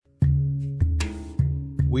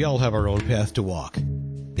We all have our own path to walk.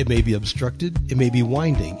 It may be obstructed, it may be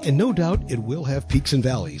winding, and no doubt it will have peaks and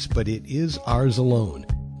valleys, but it is ours alone.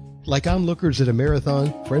 Like onlookers at a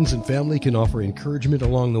marathon, friends and family can offer encouragement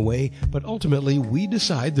along the way, but ultimately we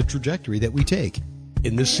decide the trajectory that we take.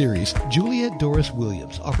 In this series, Juliet Doris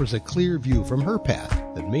Williams offers a clear view from her path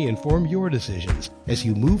that may inform your decisions as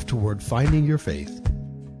you move toward finding your faith.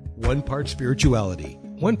 One part spirituality,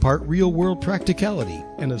 one part real-world practicality,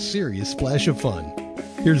 and a serious splash of fun.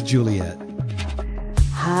 Here's Juliet.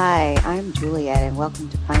 Hi, I'm Juliet, and welcome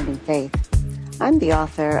to Finding Faith. I'm the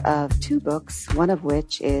author of 2 books, one of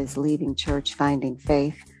which is Leaving Church, Finding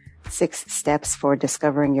Faith, 6 Steps for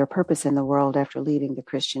Discovering Your Purpose in the World After Leaving the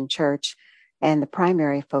Christian Church, and the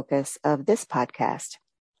primary focus of this podcast.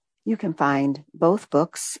 You can find both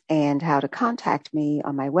books and how to contact me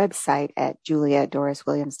on my website at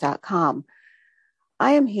julietdoriswilliams.com.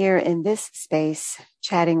 I am here in this space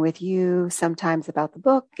chatting with you sometimes about the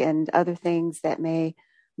book and other things that may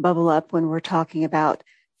bubble up when we're talking about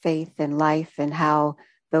faith and life and how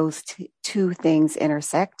those two things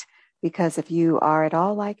intersect. Because if you are at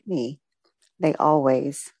all like me, they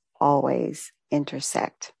always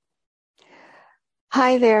intersect.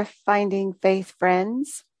 Hi there, Finding Faith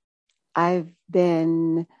friends. I've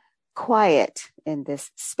been quiet in this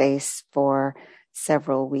space for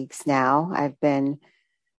several weeks now. I've been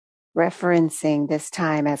referencing this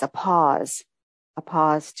time as a pause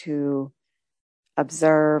to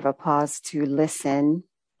observe, a pause to listen,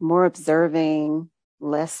 more observing,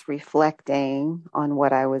 less reflecting on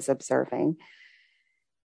what I was observing.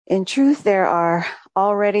 In truth, there are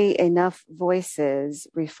already enough voices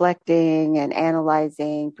reflecting and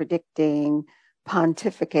analyzing, predicting,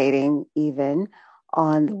 pontificating even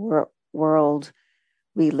on the world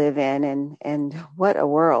we live in, and what a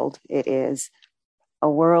world it is. A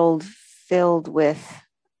world filled with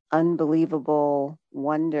unbelievable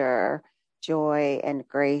wonder, joy, and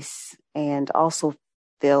grace, and also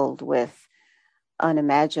filled with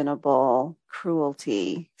unimaginable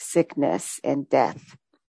cruelty, sickness, and death.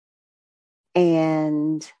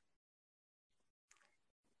 And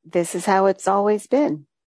this is how it's always been.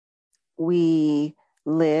 We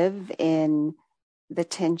live in the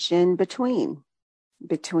tension between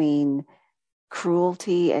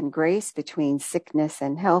cruelty and grace, between sickness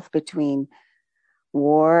and health, between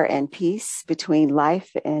war and peace, between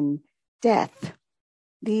life and death.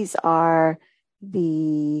 These are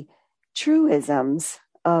the truisms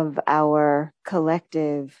of our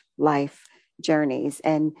collective life journeys.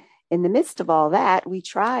 And in the midst of all that, we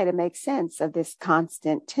try to make sense of this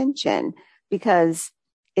constant tension, because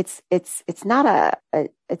it's not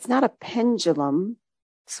a pendulum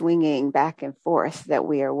swinging back and forth that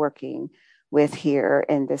we are working with here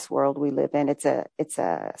in this world we live in. It's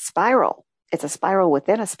a spiral. It's a spiral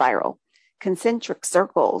within a spiral. Concentric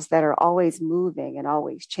circles that are always moving and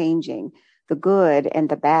always changing. The good and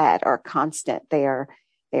the bad are constant. They are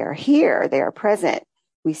here. They are present.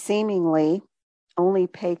 We seemingly only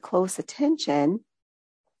pay close attention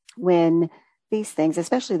when these things,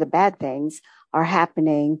 especially the bad things, are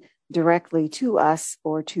happening directly to us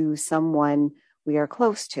or to someone we are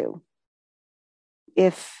close to.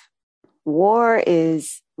 If war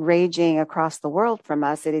is raging across the world from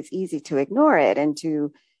us, it is easy to ignore it and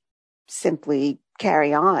to simply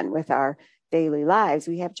carry on with our daily lives.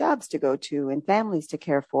 We have jobs to go to and families to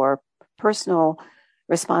care for, personal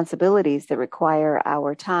responsibilities that require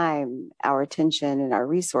our time, our attention, and our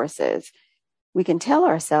resources. We can tell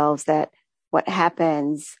ourselves that what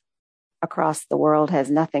happens across the world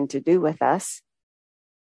has nothing to do with us.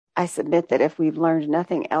 I submit that if we've learned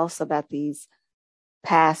nothing else about these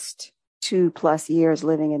past 2+ years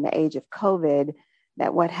living in the age of COVID,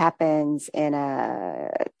 that what happens in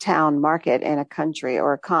a town market in a country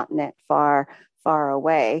or a continent far, far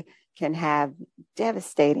away can have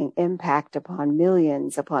devastating impact upon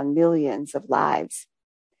millions of lives.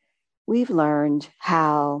 We've learned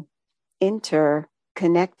how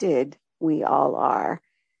interconnected we all are.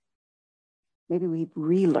 Maybe we've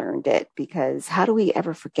relearned it, because how do we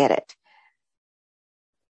ever forget it?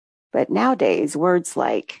 But nowadays, words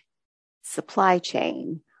like supply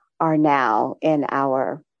chain are now in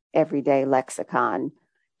our everyday lexicon.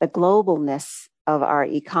 The globalness of our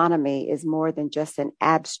economy is more than just an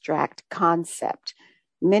abstract concept.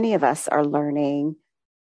 Many of us are learning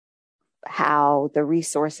how the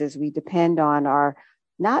resources we depend on are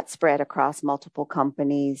not spread across multiple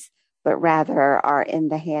companies, but rather are in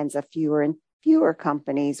the hands of fewer and fewer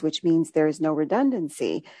companies, which means there is no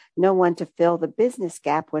redundancy, no one to fill the business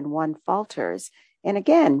gap when one falters. And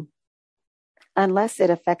again, unless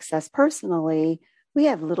it affects us personally, we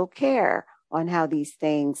have little care on how these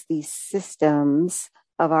things, these systems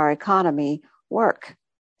of our economy work.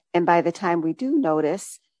 And by the time we do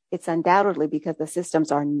notice, it's undoubtedly because the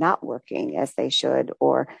systems are not working as they should,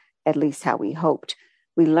 or at least how we hoped.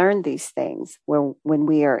 We learn these things when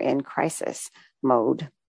we are in crisis mode.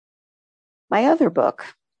 My other book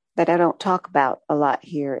that I don't talk about a lot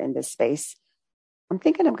here in this space, I'm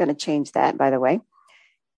thinking I'm going to change that, by the way,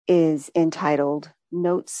 is entitled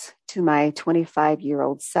Notes to My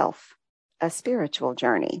 25-Year-Old Self, A Spiritual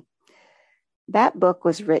Journey. That book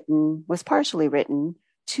was partially written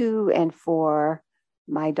to and for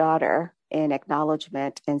my daughter in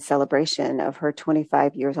acknowledgement and celebration of her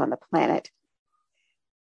 25 years on the planet.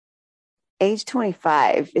 Age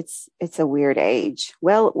 25, it's a weird age,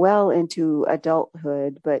 well into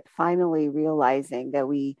adulthood, but finally realizing that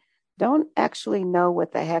we don't actually know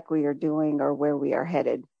what the heck we are doing or where we are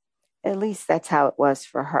headed. At least that's how it was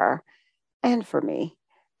for her and for me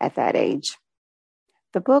at that age.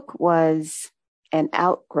 The book was an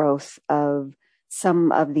outgrowth of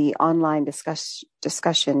some of the online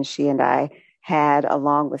discussions she and I had,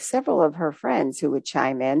 along with several of her friends who would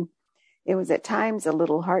chime in. It was at times a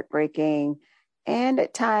little heartbreaking and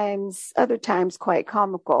at times, other times, quite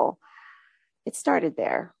comical. It started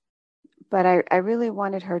there, but I really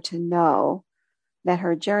wanted her to know that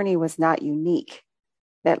her journey was not unique,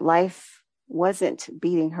 that life wasn't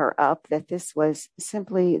beating her up, that this was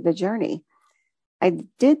simply the journey. I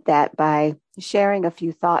did that by sharing a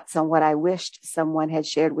few thoughts on what I wished someone had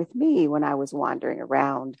shared with me when I was wandering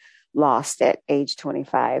around lost at age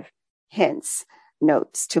 25, hence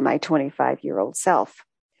Notes to My 25-Year-Old Self.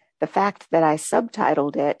 The fact that I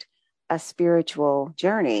subtitled it A Spiritual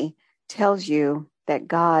Journey tells you that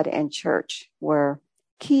God and church were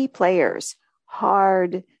key players,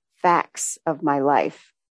 hard facts of my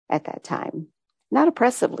life at that time. Not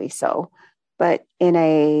oppressively so, but in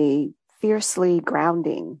a fiercely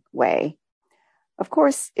grounding way. Of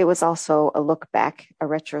course, it was also a look back, a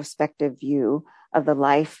retrospective view of the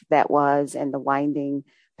life that was and the winding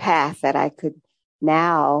path that I could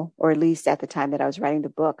now, or at least at the time that I was writing the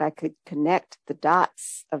book, I could connect the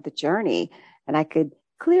dots of the journey, and I could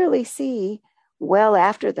clearly see well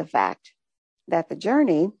after the fact that the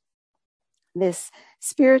journey, this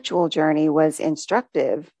spiritual journey, was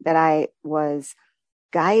instructive, that I was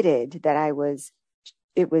guided, that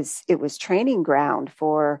it was training ground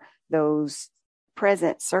for those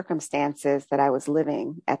present circumstances that I was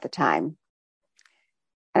living at the time.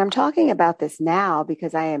 And I'm talking about this now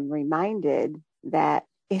because I am reminded that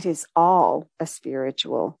it is all a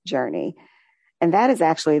spiritual journey. And that is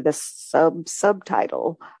actually the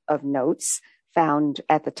subtitle of Notes found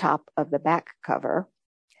at the top of the back cover.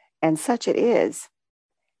 And such it is.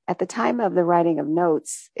 At the time of the writing of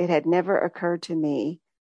Notes, it had never occurred to me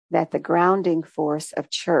that the grounding force of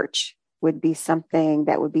church would be something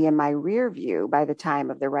that would be in my rear view by the time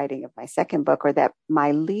of the writing of my second book, or that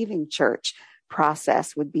my leaving church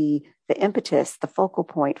process would be the impetus, the focal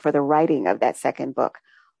point for the writing of that second book,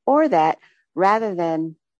 or that rather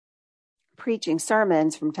than preaching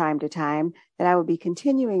sermons from time to time, that I would be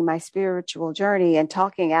continuing my spiritual journey and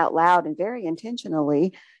talking out loud and very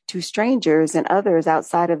intentionally to strangers and others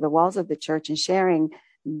outside of the walls of the church and sharing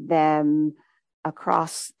them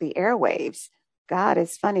across the airwaves. God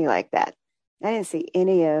is funny like that. I didn't see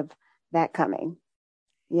any of that coming,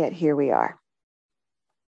 yet here we are.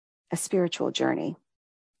 A spiritual journey,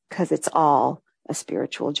 because it's all a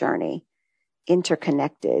spiritual journey,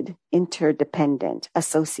 interconnected, interdependent,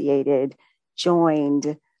 associated,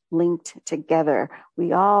 joined, linked together.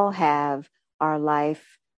 We all have our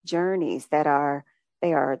life journeys that are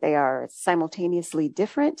simultaneously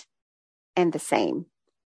different and the same.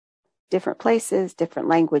 Different places, different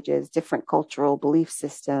languages, different cultural belief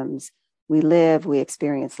systems. We live, we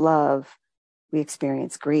experience love, we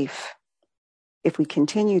experience grief. If we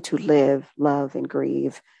continue to live, love, and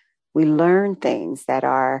grieve, we learn things that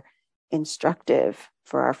are instructive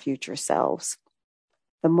for our future selves.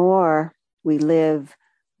 The more we live,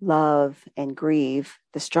 love, and grieve,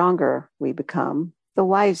 the stronger we become, the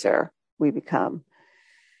wiser we become.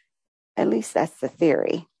 At least that's the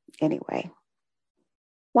theory, anyway.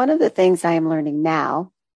 One of the things I am learning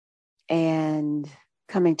now and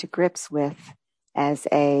coming to grips with as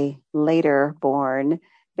a later born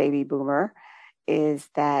baby boomer is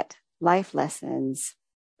that life lessons,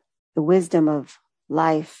 the wisdom of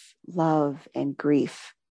life, love, and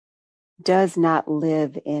grief does not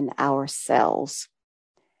live in our cells.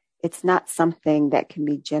 It's not something that can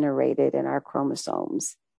be generated in our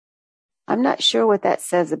chromosomes. I'm not sure what that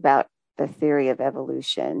says about the theory of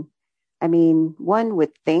evolution. I mean, one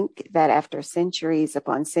would think that after centuries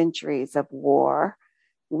upon centuries of war,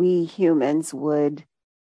 we humans would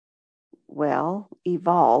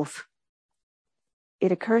evolve.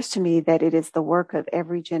 It occurs to me that it is the work of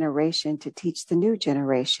every generation to teach the new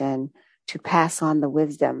generation to pass on the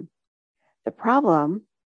wisdom. The problem,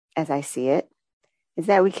 as I see it, is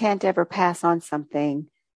that we can't ever pass on something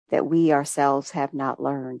that we ourselves have not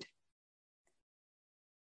learned.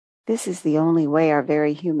 This is the only way our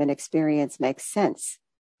very human experience makes sense.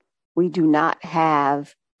 We do not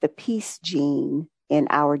have the peace gene in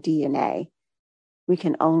our DNA. We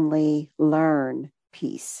can only learn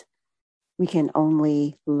peace. We can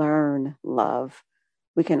only learn love.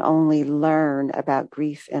 We can only learn about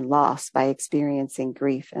grief and loss by experiencing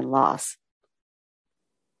grief and loss.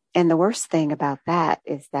 And the worst thing about that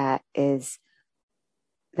is that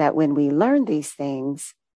when we learn these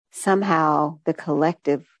things, somehow the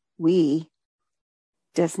collective we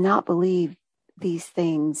does not believe these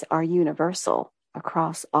things are universal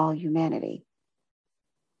across all humanity.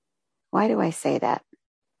 Why do I say that?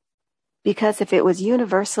 Because if it was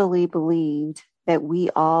universally believed that we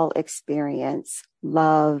all experience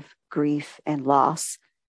love, grief, and loss,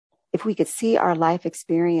 if we could see our life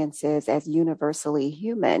experiences as universally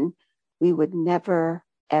human, we would never,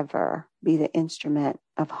 ever be the instrument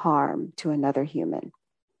of harm to another human.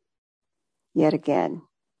 Yet again,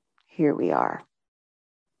 here we are.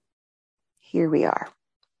 Here we are.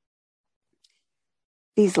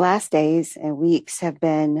 These last days and weeks have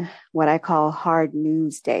been what I call hard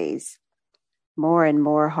news days. More and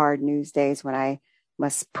more hard news days when I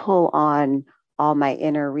must pull on all my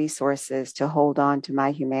inner resources to hold on to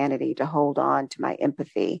my humanity, to hold on to my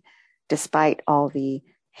empathy, despite all the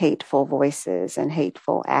hateful voices and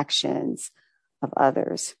hateful actions of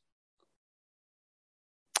others.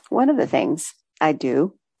 One of the things I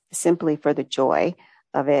do, simply for the joy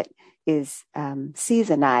of it, is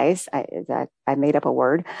seasonize. I made up a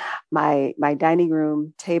word. My dining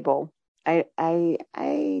room table. I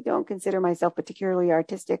don't consider myself particularly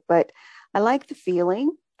artistic, but I like the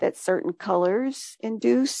feeling that certain colors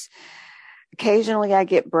induce. Occasionally I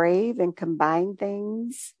get brave and combine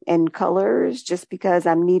things and colors just because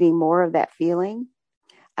I'm needing more of that feeling.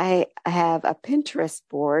 I have a Pinterest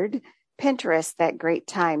board. Pinterest, that great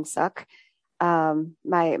time suck.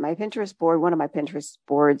 My Pinterest board, one of my Pinterest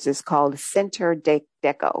boards is called Center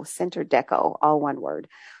Deco, all one word,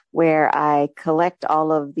 where I collect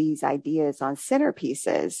all of these ideas on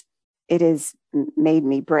centerpieces. It has made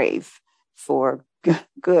me brave for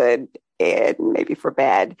good and maybe for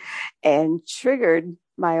bad, and triggered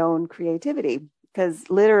my own creativity, because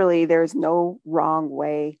literally there's no wrong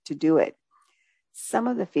way to do it. Some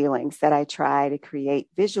of the feelings that I try to create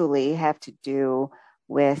visually have to do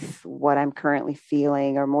with what I'm currently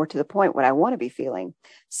feeling, or more to the point, what I want to be feeling.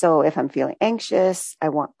 So if I'm feeling anxious, I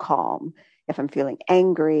want calm. If I'm feeling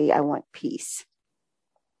angry, I want peace.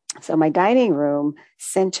 So my dining room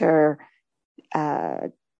center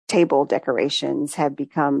table decorations have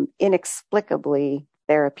become inexplicably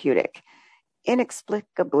therapeutic.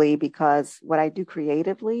 Inexplicably, because what I do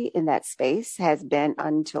creatively in that space has been,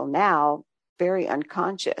 until now, very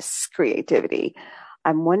unconscious creativity.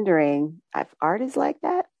 I'm wondering if art is like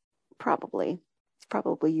that. Probably.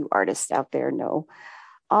 Probably you artists out there know.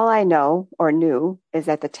 All I know or knew is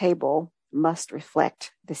that the table must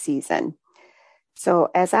reflect the season. So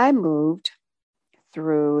as I moved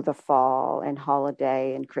through the fall and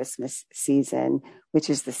holiday and Christmas season, which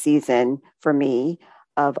is the season for me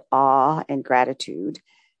of awe and gratitude,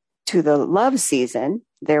 to the love season,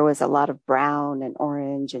 there was a lot of brown and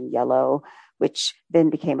orange and yellow, which then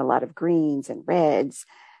became a lot of greens and reds.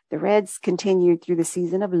 The reds continued through the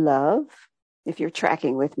season of love. If you're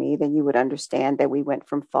tracking with me, then you would understand that we went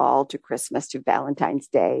from fall to Christmas to Valentine's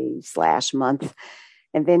Day / month.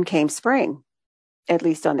 And then came spring. At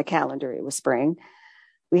least on the calendar, it was spring.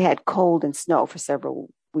 We had cold and snow for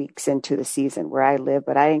several weeks into the season where I live,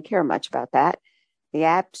 but I didn't care much about that. The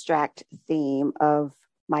abstract theme of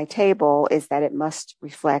my table is that it must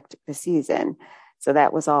reflect the season. So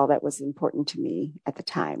that was all that was important to me at the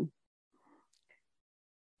time.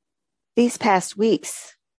 These past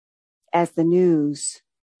weeks, as the news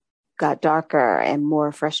got darker and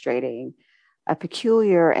more frustrating, a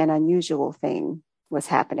peculiar and unusual thing was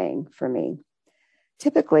happening for me.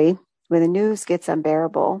 Typically, when the news gets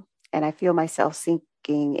unbearable and I feel myself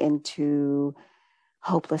sinking into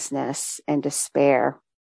hopelessness and despair,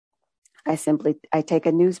 I take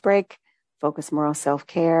a news break, focus more on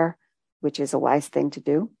self-care, which is a wise thing to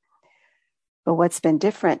do. But what's been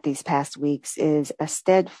different these past weeks is a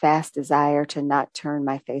steadfast desire to not turn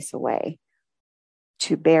my face away,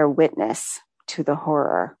 to bear witness to the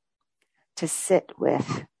horror, to sit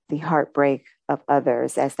with the heartbreak of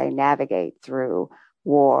others as they navigate through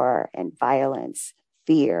war and violence,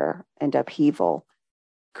 fear and upheaval,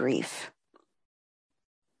 grief.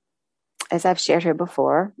 As I've shared here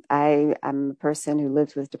before, I'm a person who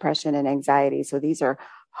lives with depression and anxiety. So these are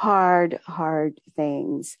hard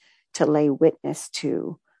things to lay witness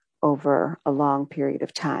to over a long period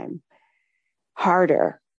of time.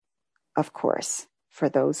 Harder, of course, for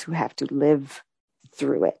those who have to live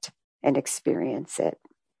through it and experience it.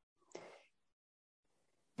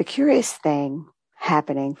 The curious thing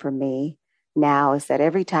happening for me now is that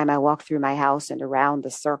every time I walk through my house and around the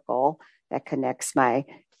circle that connects my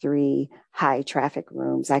 3 high traffic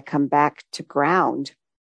rooms, I come back to ground,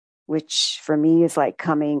 which for me is like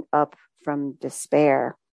coming up from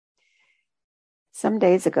despair. Some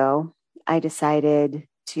days ago, I decided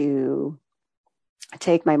to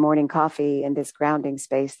take my morning coffee in this grounding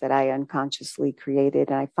space that I unconsciously created,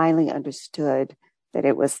 and I finally understood that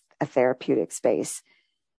it was a therapeutic space.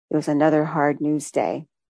 It was another hard news day,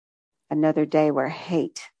 another day where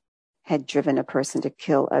hate had driven a person to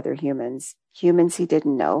kill other humans he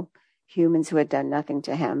didn't know, humans who had done nothing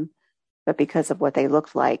to him, but because of what they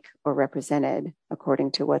looked like or represented,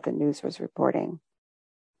 according to what the news was reporting.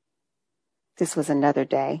 This was another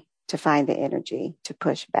day to find the energy to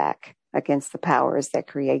push back against the powers that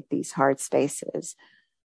create these hard spaces.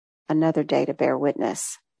 Another day to bear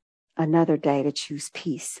witness. Another day to choose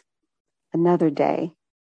peace. Another day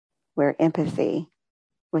where empathy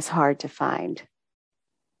was hard to find.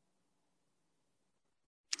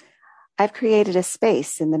 I've created a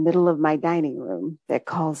space in the middle of my dining room that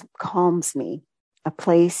calms me, a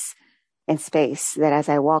place and space that as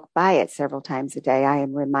I walk by it several times a day, I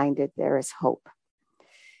am reminded there is hope.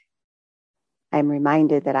 I am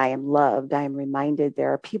reminded that I am loved. I am reminded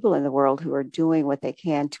there are people in the world who are doing what they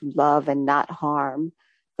can to love and not harm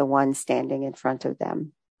the one standing in front of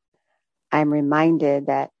them. I'm reminded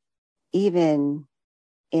that even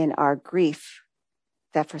in our grief,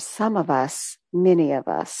 that for some of us, many of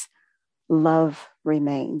us, love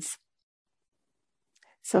remains.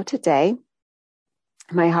 So today,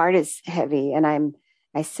 my heart is heavy and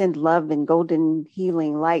I send love and golden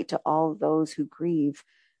healing light to all those who grieve.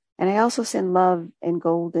 And I also send love and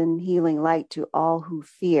golden healing light to all who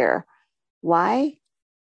fear. Why?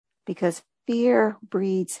 Because fear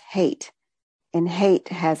breeds hate, and hate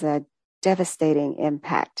has a devastating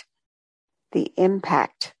impact. The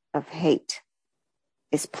impact of hate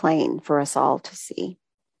is plain for us all to see.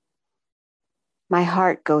 My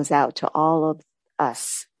heart goes out to all of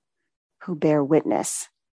us who bear witness,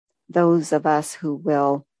 those of us who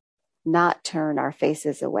will not turn our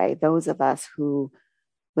faces away, those of us who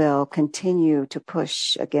will continue to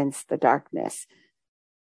push against the darkness.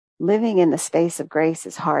 Living in the space of grace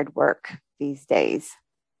is hard work these days.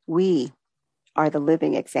 We are the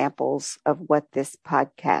living examples of what this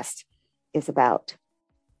podcast is about.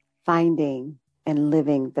 Finding and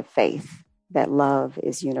living the faith that love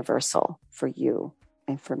is universal for you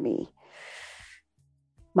and for me.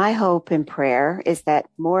 My hope and prayer is that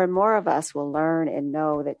more and more of us will learn and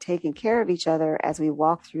know that taking care of each other as we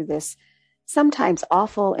walk through this sometimes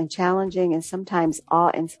awful and challenging and sometimes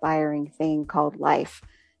awe-inspiring thing called life,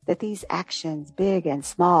 that these actions, big and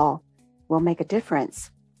small, will make a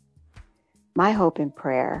difference. My hope and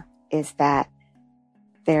prayer is that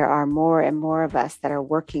there are more and more of us that are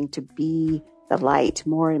working to be the light,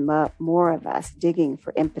 more and more of us digging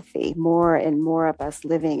for empathy, more and more of us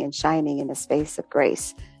living and shining in a space of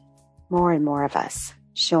grace, more and more of us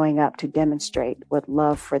showing up to demonstrate what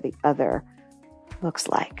love for the other looks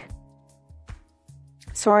like.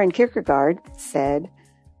 Soren Kierkegaard said,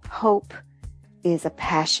 "Hope is a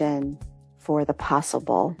passion for the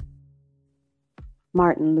possible."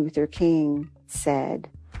 Martin Luther King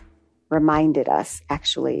reminded us,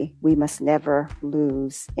 actually, we must never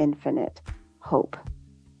lose infinite hope.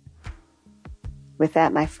 With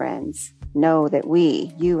that, my friends, know that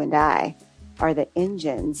we, you and I, are the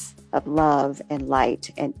engines of love and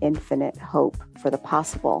light and infinite hope for the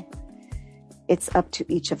possible. It's up to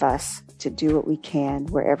each of us to do what we can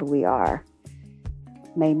wherever we are.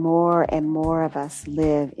 May more and more of us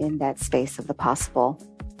live in that space of the possible.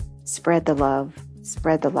 Spread the love,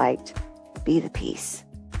 spread the light, be the peace,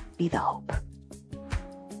 be the hope.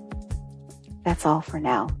 That's all for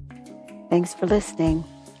now. Thanks for listening.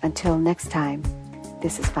 Until next time,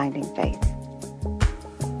 this is Finding Faith.